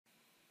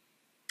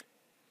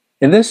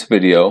In this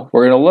video,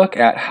 we're going to look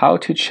at how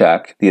to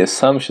check the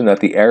assumption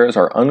that the errors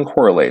are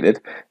uncorrelated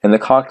in the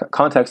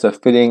context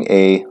of fitting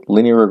a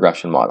linear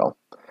regression model.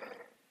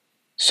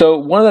 So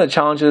one of the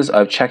challenges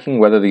of checking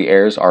whether the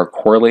errors are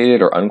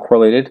correlated or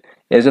uncorrelated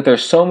is that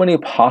there's so many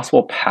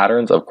possible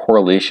patterns of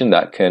correlation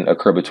that can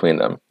occur between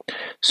them.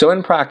 So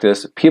in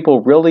practice,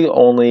 people really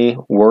only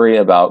worry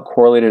about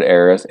correlated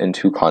errors in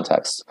two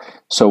contexts.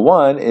 So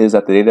one is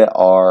that the data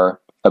are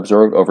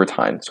observed over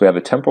time. So we have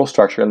a temporal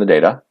structure in the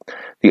data.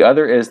 The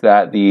other is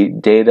that the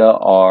data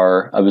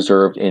are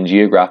observed in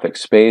geographic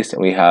space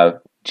and we have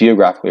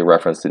geographically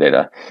referenced the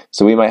data.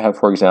 So we might have,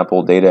 for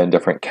example, data in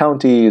different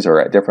counties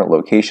or at different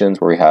locations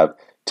where we have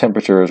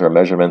temperatures or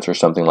measurements or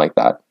something like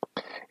that.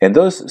 In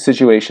those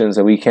situations,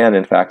 we can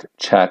in fact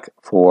check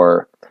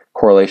for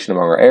correlation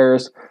among our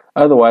errors.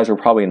 Otherwise, we're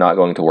probably not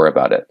going to worry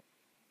about it.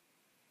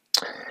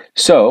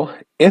 So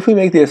if we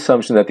make the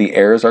assumption that the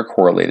errors are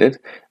correlated,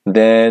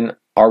 then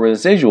our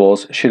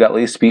residuals should at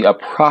least be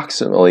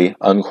approximately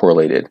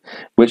uncorrelated,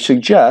 which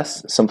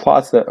suggests some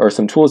plots that, or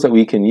some tools that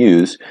we can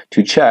use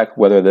to check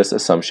whether this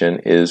assumption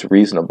is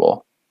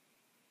reasonable.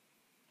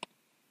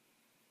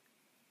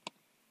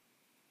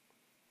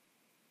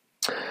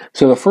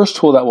 So the first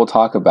tool that we'll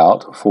talk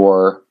about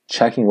for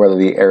checking whether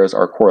the errors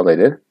are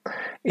correlated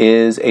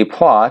is a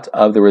plot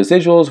of the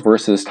residuals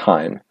versus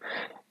time,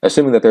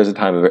 assuming that there's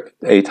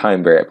a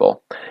time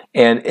variable.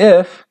 And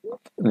if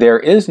there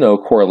is no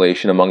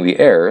correlation among the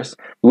errors,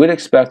 we would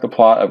expect the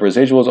plot of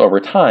residuals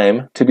over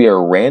time to be a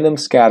random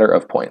scatter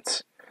of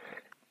points.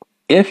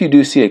 If you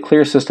do see a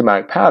clear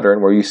systematic pattern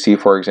where you see,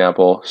 for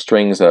example,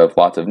 strings of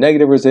lots of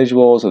negative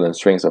residuals and then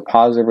strings of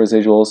positive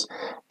residuals,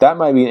 that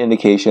might be an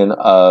indication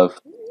of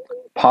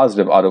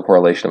positive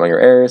autocorrelation among your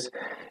errors.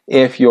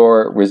 If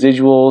your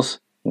residuals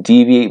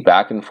deviate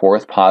back and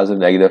forth, positive,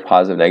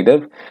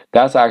 negative,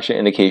 that's actually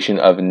an indication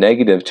of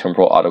negative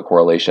temporal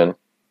autocorrelation.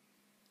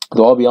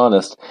 Though I'll be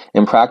honest,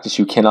 in practice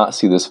you cannot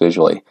see this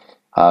visually.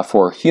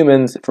 For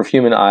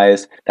human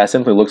eyes, that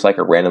simply looks like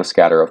a random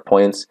scatter of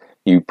points.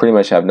 You pretty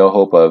much have no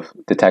hope of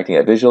detecting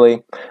it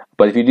visually.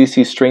 But if you do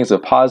see strings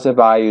of positive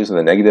values and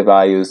the negative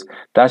values,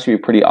 that should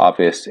be pretty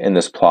obvious in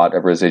this plot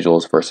of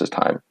residuals versus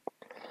time.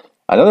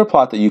 Another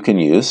plot that you can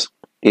use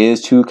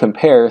is to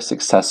compare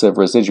successive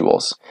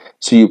residuals.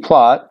 So you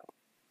plot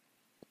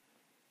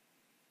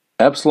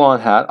epsilon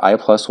hat I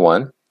plus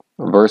 1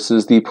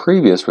 versus the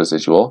previous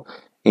residual,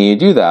 and you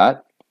do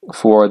that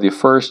for the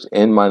first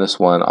n minus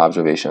 1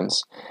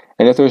 observations.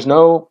 And if there's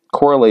no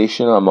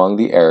correlation among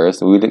the errors,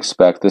 then we would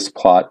expect this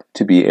plot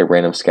to be a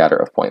random scatter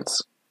of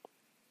points.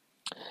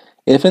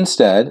 If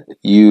instead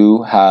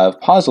you have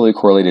positively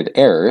correlated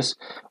errors,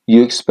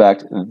 you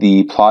expect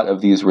the plot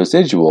of these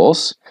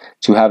residuals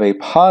to have a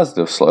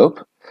positive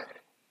slope.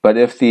 But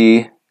if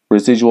the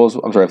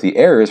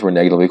errors were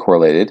negatively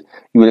correlated,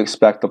 you would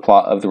expect the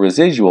plot of the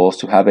residuals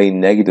to have a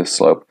negative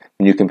slope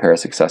when you compare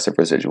successive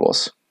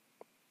residuals.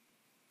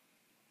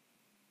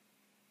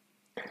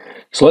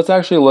 So let's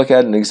actually look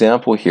at an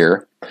example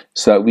here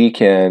so that we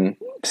can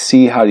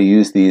see how to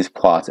use these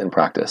plots in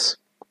practice.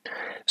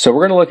 So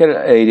we're going to look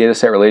at a data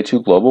set related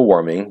to global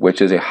warming,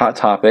 which is a hot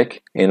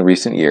topic in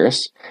recent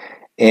years.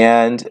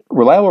 And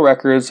reliable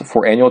records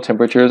for annual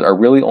temperatures are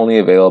really only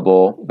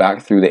available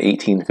back through the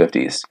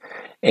 1850s.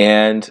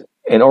 And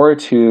in order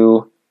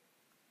to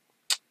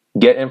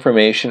get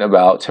information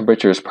about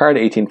temperatures prior to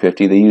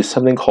 1850, they use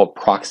something called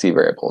proxy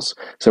variables.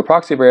 So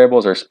proxy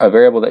variables are a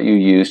variable that you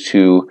use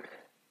to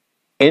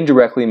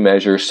indirectly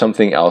measure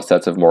something else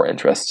that's of more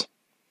interest.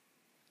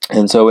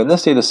 And so in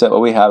this data set,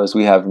 what we have is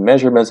we have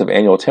measurements of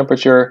annual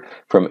temperature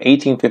from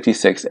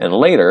 1856 and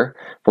later.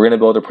 We're going to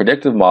build a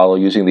predictive model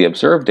using the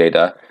observed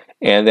data.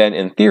 And then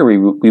in theory,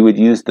 we would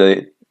use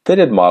the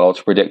fitted model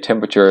to predict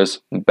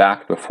temperatures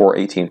back before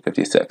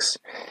 1856.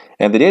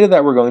 And the data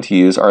that we're going to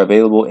use are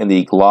available in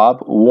the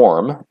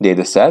glob-warm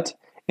data set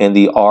and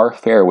the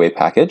R-Fairway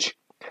package.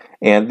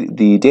 And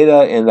the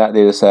data in that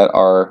data set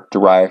are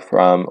derived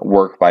from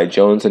work by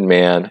Jones and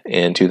Mann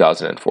in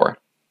 2004.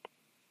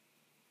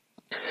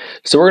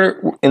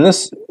 So in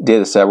this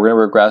data set, we're going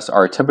to regress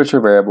our temperature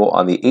variable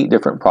on the 8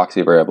 different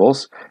proxy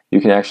variables.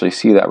 You can actually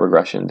see that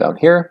regression down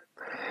here.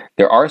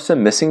 There are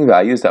some missing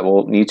values that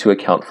we'll need to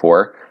account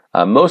for.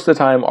 Most of the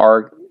time,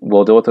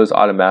 we'll deal with those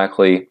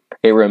automatically.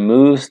 It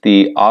removes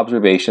the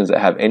observations that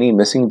have any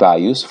missing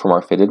values from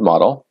our fitted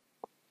model.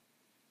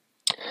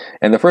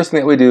 And the first thing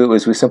that we do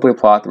is we simply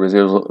plot the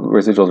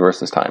residuals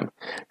versus time.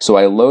 So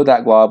I load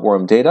that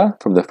glob-warm data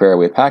from the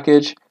Fairway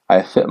package,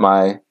 I fit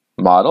my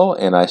model,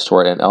 and I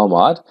store it in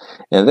LMOD.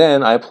 And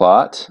then I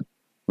plot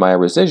my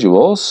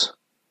residuals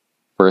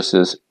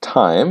versus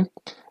time,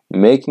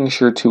 making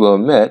sure to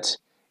omit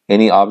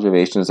any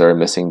observations that are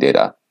missing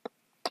data.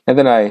 And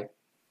then I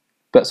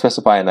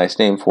specify a nice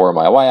name for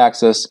my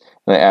y-axis,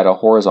 and I add a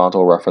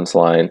horizontal reference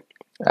line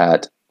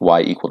at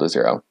y equal to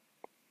 0.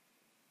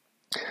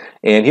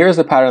 And here's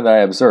the pattern that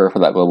I observe for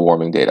that global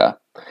warming data.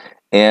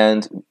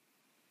 And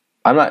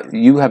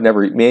you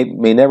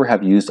may never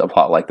have used a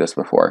plot like this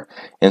before.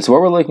 And so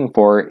what we're looking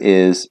for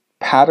is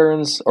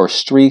patterns or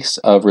streaks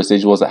of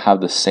residuals that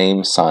have the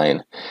same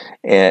sign,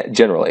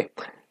 generally.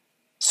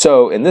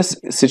 So in this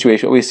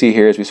situation, what we see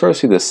here is we sort of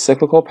see this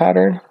cyclical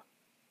pattern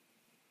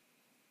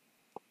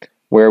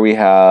where we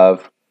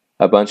have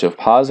a bunch of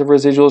positive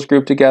residuals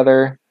grouped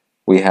together,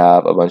 we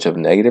have a bunch of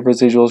negative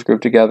residuals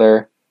grouped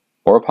together,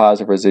 more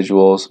positive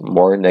residuals,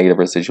 more negative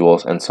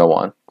residuals, and so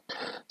on.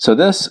 So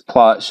this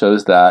plot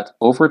shows that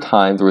over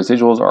time, the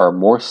residuals are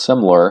more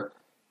similar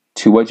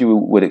to what you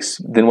would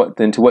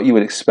than to what you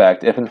would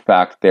expect if in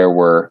fact there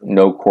were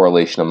no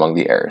correlation among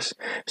the errors.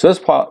 So this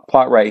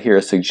plot right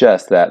here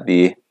suggests that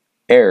the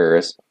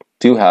errors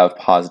do have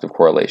positive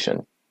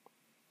correlation.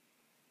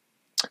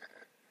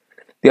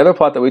 The other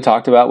plot that we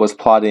talked about was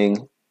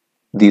plotting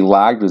the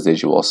lagged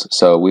residuals.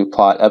 So we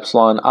plot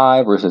epsilon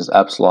I versus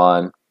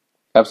epsilon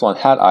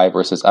hat I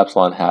versus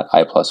epsilon hat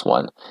I plus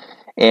 1.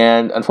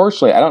 And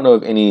unfortunately, I don't know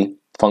of any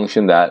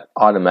function that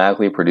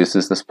automatically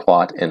produces this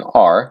plot in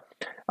R.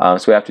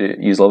 So we have to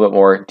use a little bit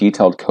more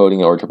detailed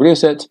coding in order to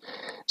produce it.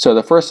 So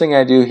the first thing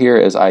I do here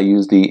is I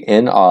use the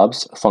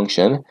inobs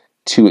function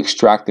to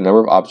extract the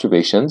number of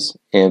observations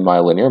in my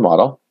linear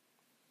model.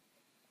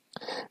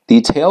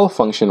 The tail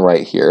function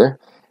right here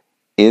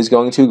is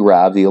going to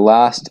grab the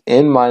last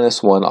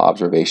n-1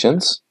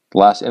 observations, the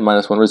last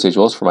n-1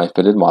 residuals for my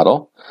fitted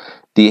model.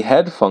 The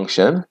head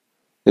function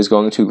is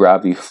going to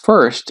grab the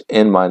first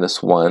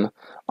n-1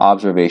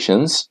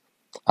 observations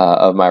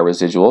of my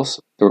residuals,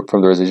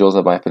 from the residuals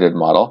of my fitted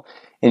model.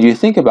 And if you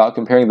think about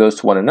comparing those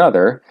to one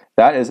another,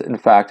 that is in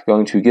fact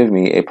going to give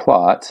me a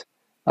plot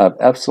of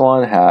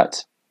epsilon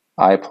hat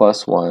I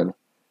plus 1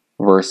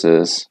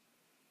 versus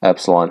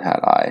epsilon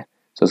hat I.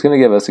 So it's going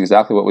to give us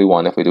exactly what we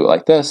want if we do it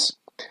like this.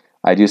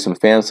 I do some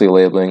fancy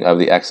labeling of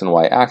the x and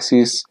y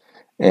axes,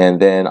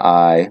 and then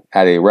I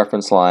add a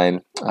reference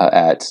line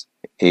at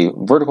a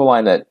vertical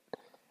line at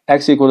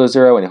x equal to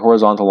 0 and a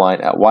horizontal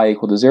line at y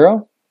equal to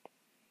 0.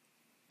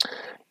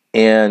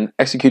 And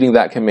executing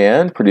that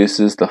command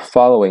produces the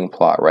following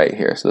plot right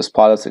here. So this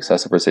plot of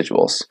successive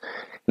residuals.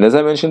 And as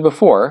I mentioned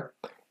before,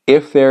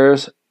 if the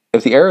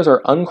errors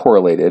are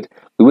uncorrelated,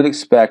 we would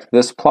expect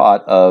this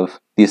plot of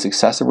the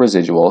successive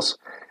residuals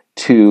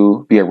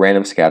to be a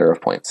random scatter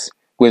of points,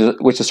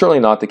 which is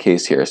certainly not the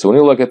case here. So when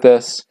we look at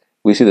this,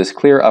 we see this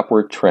clear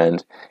upward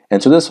trend.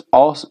 And so this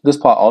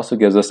plot also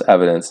gives us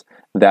evidence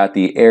that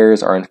the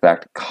errors are in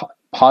fact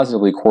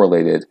positively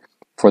correlated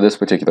for this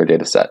particular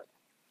data set.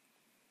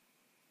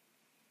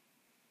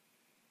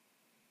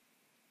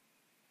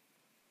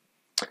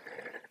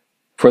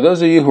 For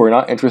those of you who are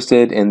not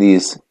interested in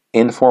these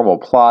informal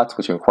plots,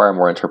 which require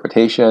more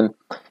interpretation,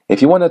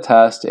 if you want to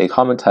test a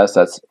common test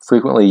that's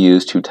frequently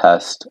used to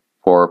test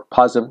for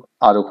positive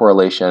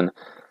autocorrelation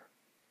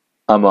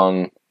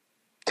among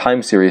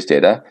time series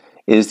data,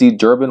 is the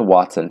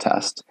Durbin-Watson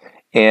test.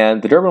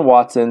 And the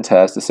Durbin-Watson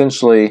test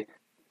essentially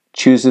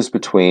chooses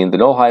between the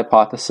null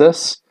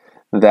hypothesis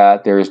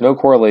that there is no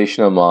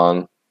correlation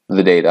among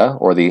the data,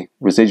 or the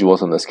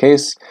residuals in this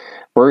case,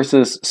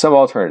 versus some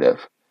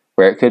alternative,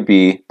 where it could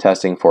be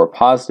testing for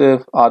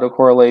positive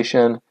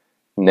autocorrelation,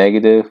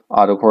 negative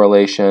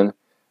autocorrelation,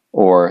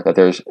 or that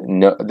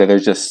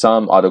there's just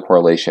some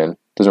autocorrelation,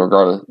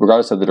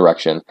 regardless of the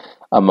direction,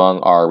 among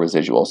our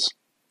residuals.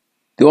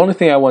 The only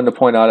thing I wanted to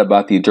point out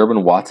about the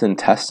Durbin-Watson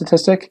test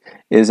statistic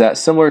is that,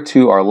 similar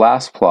to our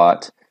last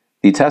plot,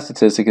 the test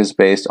statistic is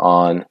based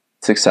on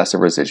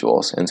successive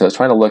residuals. And so it's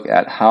trying to look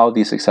at how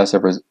these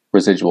successive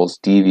residuals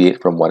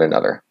deviate from one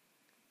another.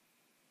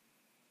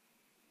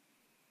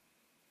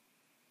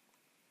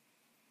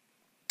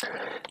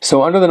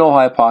 So under the null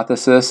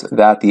hypothesis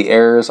that the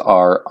errors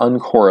are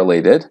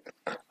uncorrelated,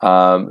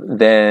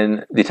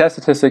 then the test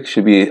statistic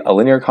should be a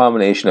linear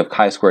combination of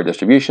chi-square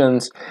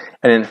distributions.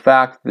 And in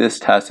fact, this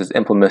test is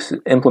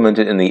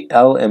implemented in the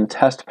LM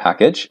test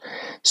package.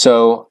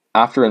 So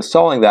after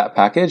installing that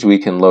package, we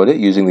can load it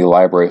using the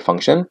library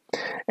function.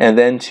 And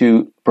then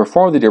to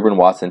perform the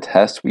Durbin-Watson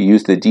test, we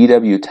use the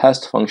DW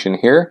test function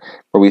here,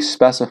 where we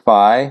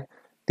specify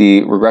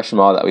the regression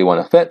model that we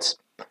want to fit.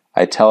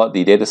 I tell it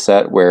the data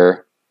set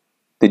where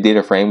the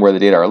data frame where the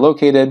data are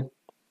located,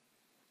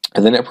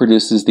 and then it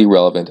produces the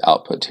relevant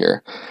output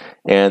here.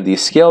 And the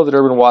scale of the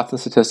Durbin-Watson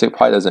statistic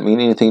probably doesn't mean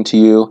anything to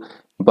you,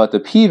 but the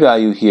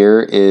p-value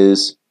here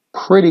is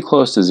pretty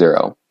close to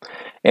 0.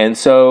 And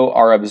so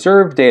our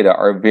observed data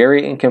are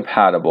very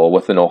incompatible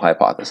with the null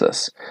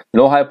hypothesis. The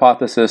null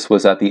hypothesis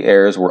was that the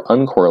errors were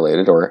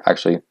uncorrelated, or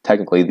actually,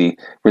 technically, the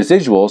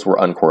residuals were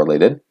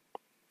uncorrelated.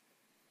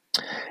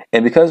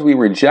 And because we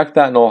reject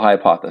that null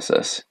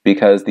hypothesis,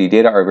 because the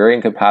data are very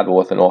incompatible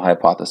with the null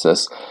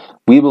hypothesis,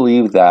 we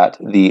believe that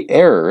the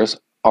errors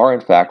are in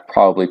fact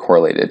probably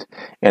correlated.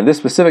 And this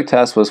specific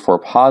test was for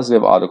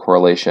positive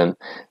autocorrelation,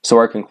 so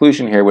our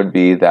conclusion here would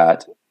be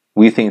that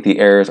we think the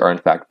errors are in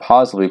fact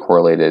positively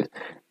correlated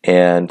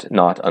and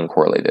not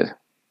uncorrelated.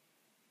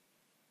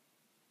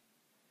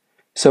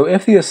 So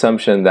if the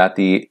assumption that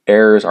the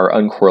errors are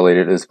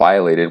uncorrelated is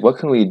violated, what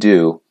can we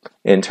do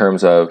in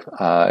terms of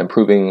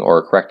improving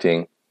or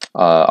correcting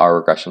our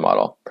regression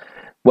model?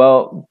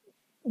 Well,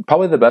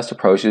 probably the best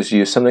approach is to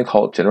use something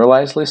called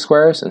generalized least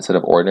squares instead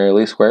of ordinary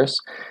least squares.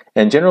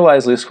 And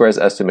generalized least squares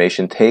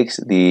estimation takes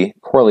the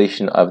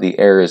correlation of the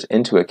errors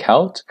into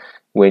account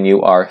when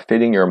you are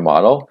fitting your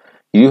model.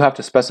 You do have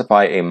to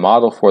specify a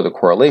model for the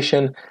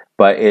correlation,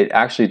 but it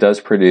actually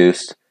does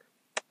produce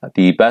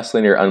the best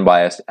linear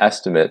unbiased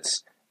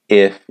estimates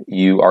if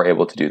you are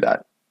able to do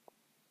that.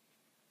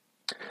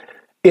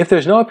 If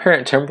there's no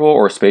apparent temporal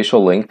or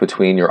spatial link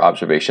between your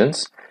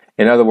observations,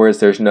 in other words,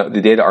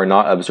 the data are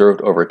not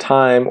observed over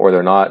time or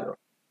they're not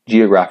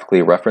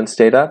geographically referenced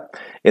data,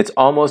 it's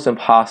almost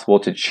impossible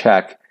to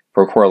check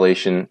for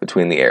correlation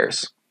between the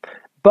errors.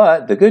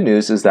 But the good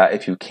news is that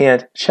if you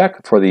can't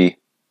check for the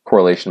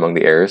correlation among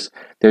the errors,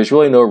 there's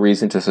really no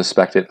reason to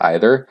suspect it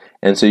either,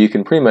 and so you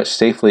can pretty much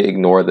safely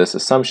ignore this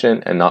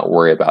assumption and not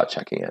worry about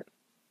checking it.